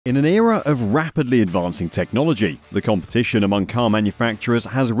In an era of rapidly advancing technology, the competition among car manufacturers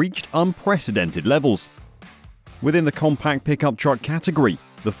has reached unprecedented levels. Within the compact pickup truck category,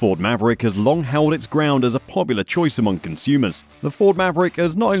 the Ford Maverick has long held its ground as a popular choice among consumers. The Ford Maverick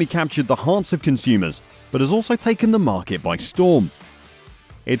has not only captured the hearts of consumers, but has also taken the market by storm.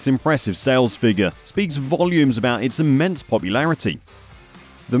 Its impressive sales figure speaks volumes about its immense popularity.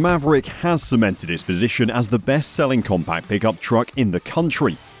 The Maverick has cemented its position as the best-selling compact pickup truck in the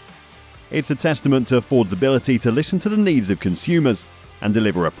country. It's a testament to Ford's ability to listen to the needs of consumers and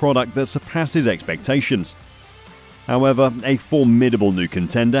deliver a product that surpasses expectations. However, a formidable new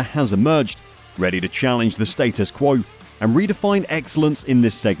contender has emerged, ready to challenge the status quo and redefine excellence in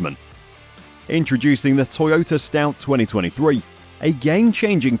this segment. Introducing the Toyota Stout 2023, a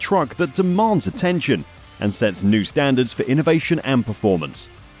game-changing truck that demands attention and sets new standards for innovation and performance.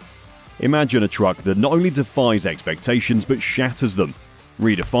 Imagine a truck that not only defies expectations but shatters them,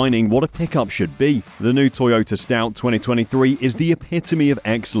 redefining what a pickup should be. The new Toyota Stout 2023 is the epitome of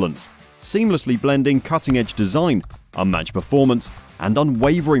excellence, seamlessly blending cutting-edge design, unmatched performance, and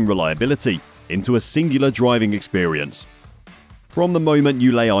unwavering reliability into a singular driving experience. From the moment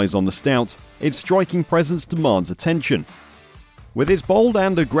you lay eyes on the Stout, its striking presence demands attention. With its bold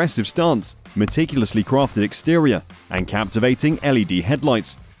and aggressive stance, meticulously crafted exterior, and captivating LED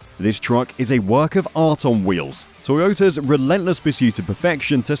headlights, this truck is a work of art on wheels. Toyota's relentless pursuit of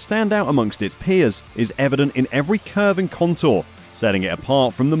perfection to stand out amongst its peers is evident in every curve and contour, setting it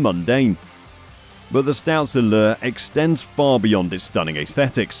apart from the mundane. But the Stout's allure extends far beyond its stunning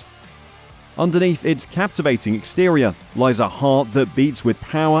aesthetics. Underneath its captivating exterior lies a heart that beats with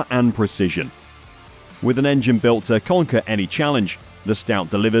power and precision. With an engine built to conquer any challenge, the Stout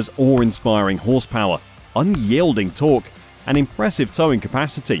delivers awe-inspiring horsepower, unyielding torque, and impressive towing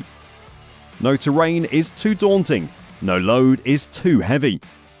capacity. No terrain is too daunting, no load is too heavy.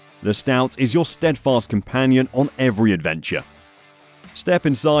 The Stout is your steadfast companion on every adventure. Step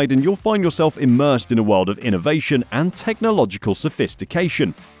inside and you'll find yourself immersed in a world of innovation and technological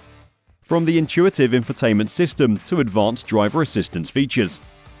sophistication. From the intuitive infotainment system to advanced driver assistance features,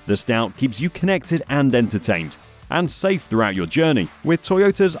 the Stout keeps you connected and entertained, and safe throughout your journey. With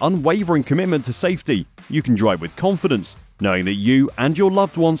Toyota's unwavering commitment to safety, you can drive with confidence, knowing that you and your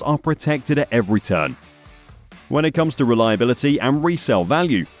loved ones are protected at every turn. When it comes to reliability and resale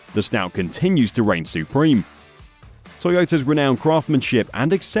value, the Stout continues to reign supreme. Toyota's renowned craftsmanship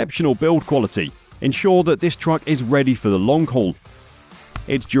and exceptional build quality ensure that this truck is ready for the long haul.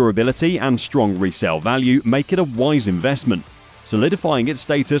 Its durability and strong resale value make it a wise investment, solidifying its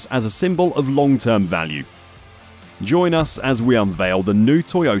status as a symbol of long-term value. Join us as we unveil the new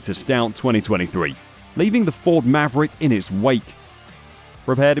Toyota Stout 2023, leaving the Ford Maverick in its wake.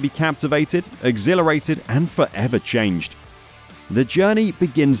 Prepare to be captivated, exhilarated, and forever changed. The journey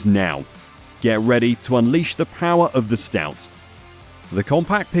begins now. Get ready to unleash the power of the Stout. The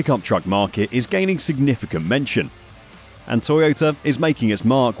compact pickup truck market is gaining significant mention, and Toyota is making its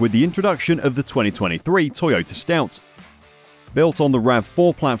mark with the introduction of the 2023 Toyota Stout. Built on the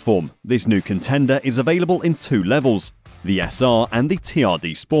RAV4 platform, this new contender is available in two levels, the SR and the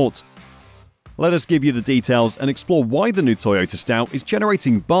TRD Sport. Let us give you the details and explore why the new Toyota Stout is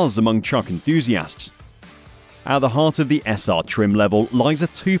generating buzz among truck enthusiasts. At the heart of the SR trim level lies a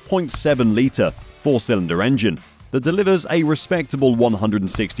 2.7-litre four-cylinder engine that delivers a respectable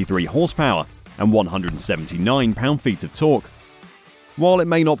 163 horsepower and 179 pound-feet of torque. While it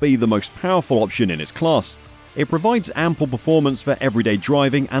may not be the most powerful option in its class, it provides ample performance for everyday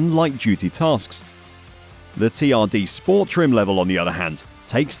driving and light-duty tasks. The TRD Sport trim level, on the other hand,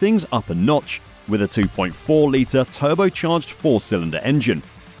 takes things up a notch with a 2.4-litre turbocharged four-cylinder engine.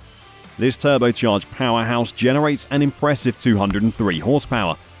 This turbocharged powerhouse generates an impressive 203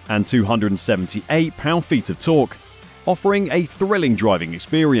 horsepower and 278 pound-feet of torque, offering a thrilling driving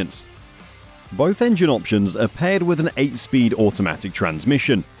experience. Both engine options are paired with an 8-speed automatic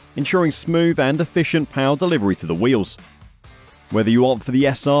transmission, ensuring smooth and efficient power delivery to the wheels. Whether you opt for the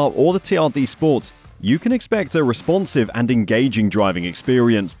SR or the TRD Sport, you can expect a responsive and engaging driving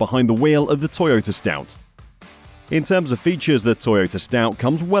experience behind the wheel of the Toyota Stout. In terms of features, the Toyota Stout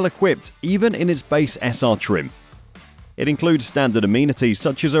comes well equipped even in its base SR trim. It includes standard amenities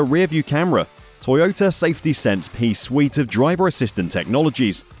such as a rear-view camera, Toyota Safety Sense P suite of driver assistant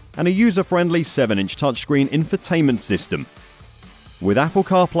technologies, and a user-friendly 7-inch touchscreen infotainment system. With Apple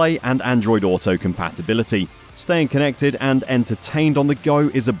CarPlay and Android Auto compatibility, staying connected and entertained on the go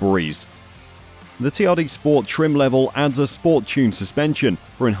is a breeze. The TRD Sport trim level adds a sport-tuned suspension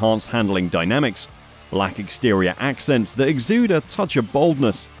for enhanced handling dynamics, black exterior accents that exude a touch of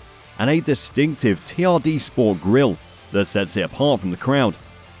boldness, and a distinctive TRD Sport grille that sets it apart from the crowd.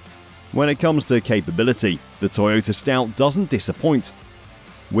 When it comes to capability, the Toyota Stout doesn't disappoint.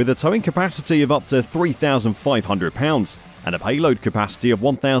 With a towing capacity of up to 3,500 pounds and a payload capacity of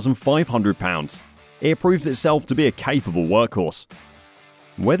 1,500 pounds, it proves itself to be a capable workhorse.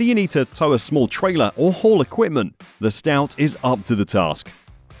 Whether you need to tow a small trailer or haul equipment, the Stout is up to the task.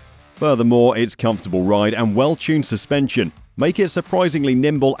 Furthermore, its comfortable ride and well-tuned suspension make it surprisingly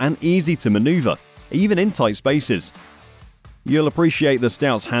nimble and easy to maneuver, even in tight spaces. You'll appreciate the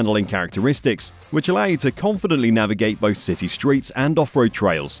Stout's handling characteristics, which allow you to confidently navigate both city streets and off-road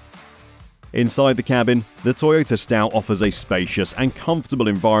trails. Inside the cabin, the Toyota Stout offers a spacious and comfortable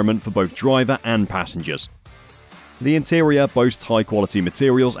environment for both driver and passengers. The interior boasts high-quality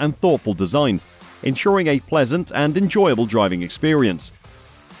materials and thoughtful design, ensuring a pleasant and enjoyable driving experience.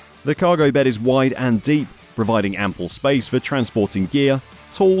 The cargo bed is wide and deep, providing ample space for transporting gear,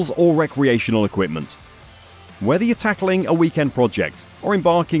 tools, or recreational equipment. Whether you're tackling a weekend project or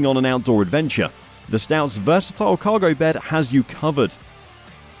embarking on an outdoor adventure, the Stout's versatile cargo bed has you covered.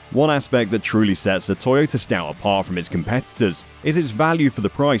 One aspect that truly sets the Toyota Stout apart from its competitors is its value for the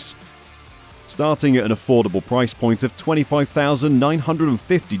price. Starting at an affordable price point of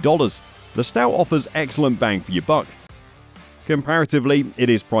 $25,950, the Stout offers excellent bang for your buck. Comparatively,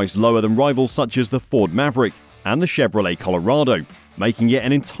 it is priced lower than rivals such as the Ford Maverick and the Chevrolet Colorado, making it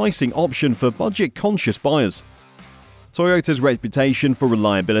an enticing option for budget-conscious buyers. Toyota's reputation for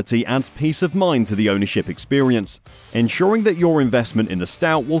reliability adds peace of mind to the ownership experience, ensuring that your investment in the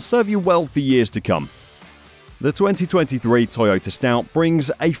Stout will serve you well for years to come. The 2023 Toyota Stout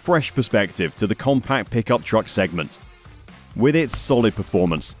brings a fresh perspective to the compact pickup truck segment. With its solid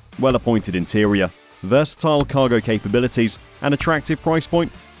performance, well-appointed interior, versatile cargo capabilities, and attractive price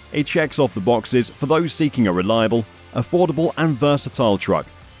point, it checks off the boxes for those seeking a reliable, affordable, and versatile truck.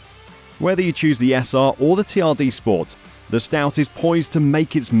 Whether you choose the SR or the TRD Sport, the Stout is poised to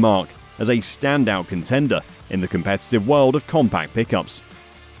make its mark as a standout contender in the competitive world of compact pickups.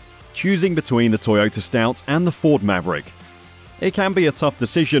 Choosing between the Toyota Stout and the Ford Maverick. It can be a tough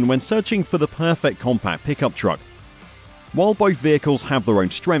decision when searching for the perfect compact pickup truck. While both vehicles have their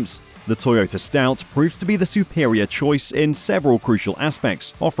own strengths, the Toyota Stout proves to be the superior choice in several crucial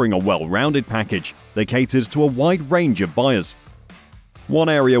aspects, offering a well-rounded package that caters to a wide range of buyers. One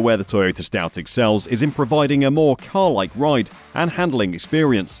area where the Toyota Stout excels is in providing a more car-like ride and handling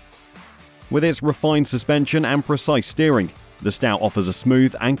experience. With its refined suspension and precise steering, the Stout offers a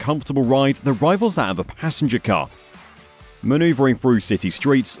smooth and comfortable ride that rivals that of a passenger car. Maneuvering through city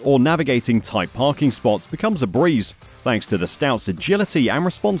streets or navigating tight parking spots becomes a breeze, thanks to the Stout's agility and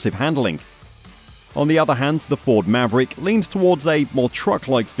responsive handling. On the other hand, the Ford Maverick leans towards a more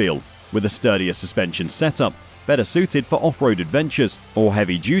truck-like feel, with a sturdier suspension setup, better suited for off-road adventures or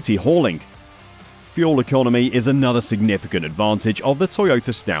heavy-duty hauling. Fuel economy is another significant advantage of the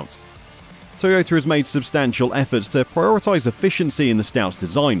Toyota Stout. Toyota has made substantial efforts to prioritize efficiency in the Stout's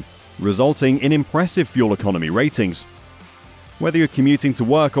design, resulting in impressive fuel economy ratings. Whether you're commuting to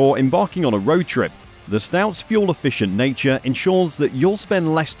work or embarking on a road trip, the Stout's fuel-efficient nature ensures that you'll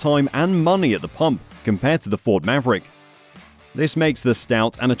spend less time and money at the pump compared to the Ford Maverick. This makes the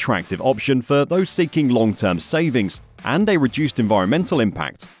Stout an attractive option for those seeking long-term savings and a reduced environmental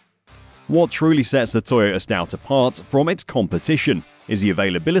impact. What truly sets the Toyota Stout apart from its competition is the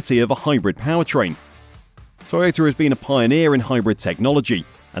availability of a hybrid powertrain. Toyota has been a pioneer in hybrid technology,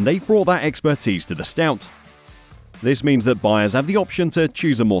 and they've brought that expertise to the Stout. This means that buyers have the option to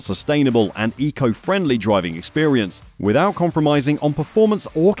choose a more sustainable and eco-friendly driving experience without compromising on performance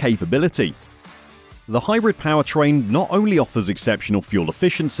or capability. The hybrid powertrain not only offers exceptional fuel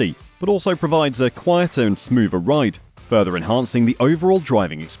efficiency, but also provides a quieter and smoother ride, further enhancing the overall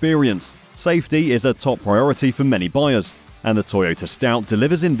driving experience. Safety is a top priority for many buyers, and the Toyota Stout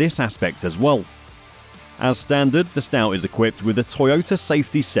delivers in this aspect as well. As standard, the Stout is equipped with the Toyota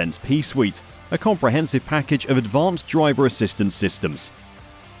Safety Sense P-Suite, a comprehensive package of advanced driver assistance systems.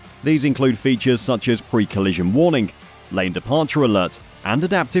 These include features such as pre-collision warning, lane departure alert, and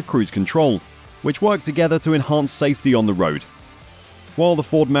adaptive cruise control, which work together to enhance safety on the road. While the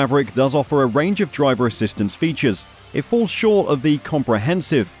Ford Maverick does offer a range of driver assistance features, it falls short of the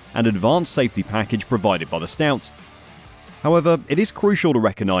comprehensive and advanced safety package provided by the Stout. However, it is crucial to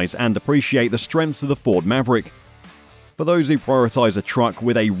recognize and appreciate the strengths of the Ford Maverick. For those who prioritize a truck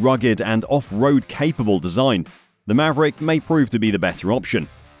with a rugged and off-road capable design, the Maverick may prove to be the better option.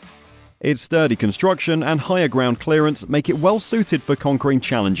 Its sturdy construction and higher ground clearance make it well suited for conquering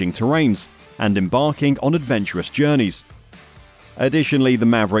challenging terrains and embarking on adventurous journeys. Additionally, the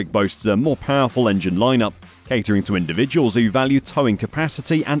Maverick boasts a more powerful engine lineup, catering to individuals who value towing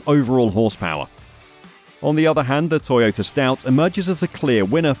capacity and overall horsepower. On the other hand, the Toyota Stout emerges as a clear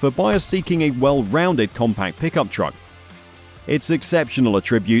winner for buyers seeking a well-rounded compact pickup truck. Its exceptional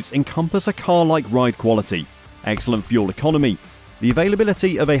attributes encompass a car-like ride quality, excellent fuel economy, the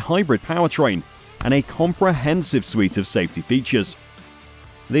availability of a hybrid powertrain, and a comprehensive suite of safety features.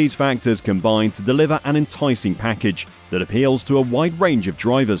 These factors combine to deliver an enticing package that appeals to a wide range of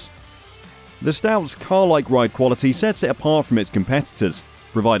drivers. The Stout's car-like ride quality sets it apart from its competitors,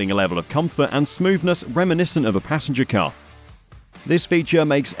 providing a level of comfort and smoothness reminiscent of a passenger car. This feature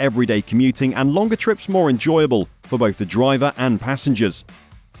makes everyday commuting and longer trips more enjoyable for both the driver and passengers.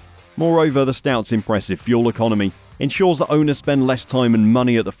 Moreover, the Stout's impressive fuel economy ensures that owners spend less time and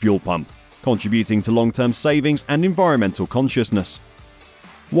money at the fuel pump, contributing to long-term savings and environmental consciousness.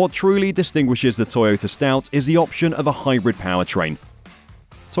 What truly distinguishes the Toyota Stout is the option of a hybrid powertrain.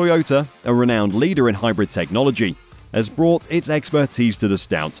 Toyota, a renowned leader in hybrid technology, has brought its expertise to the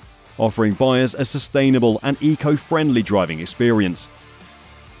Stout, offering buyers a sustainable and eco-friendly driving experience.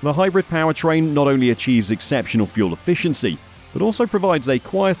 The hybrid powertrain not only achieves exceptional fuel efficiency, but also provides a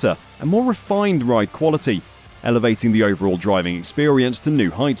quieter and more refined ride quality, elevating the overall driving experience to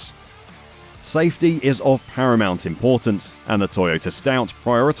new heights. Safety is of paramount importance, and the Toyota Stout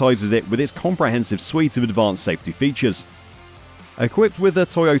prioritizes it with its comprehensive suite of advanced safety features. Equipped with the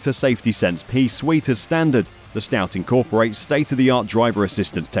Toyota Safety Sense P suite as standard, the Stout incorporates state-of-the-art driver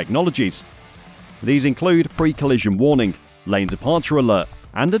assistance technologies. These include pre-collision warning, lane departure alert,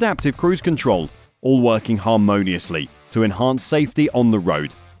 and adaptive cruise control, all working harmoniously to enhance safety on the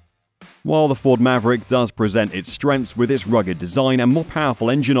road. While the Ford Maverick does present its strengths with its rugged design and more powerful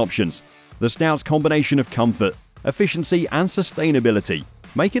engine options, the Stout's combination of comfort, efficiency, and sustainability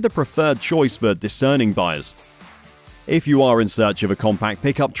make it the preferred choice for discerning buyers. If you are in search of a compact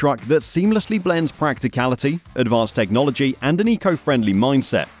pickup truck that seamlessly blends practicality, advanced technology, and an eco-friendly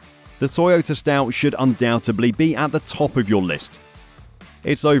mindset, the Toyota Stout should undoubtedly be at the top of your list.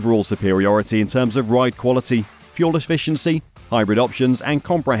 Its overall superiority in terms of ride quality, fuel efficiency, hybrid options, and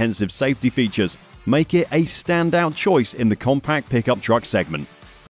comprehensive safety features make it a standout choice in the compact pickup truck segment.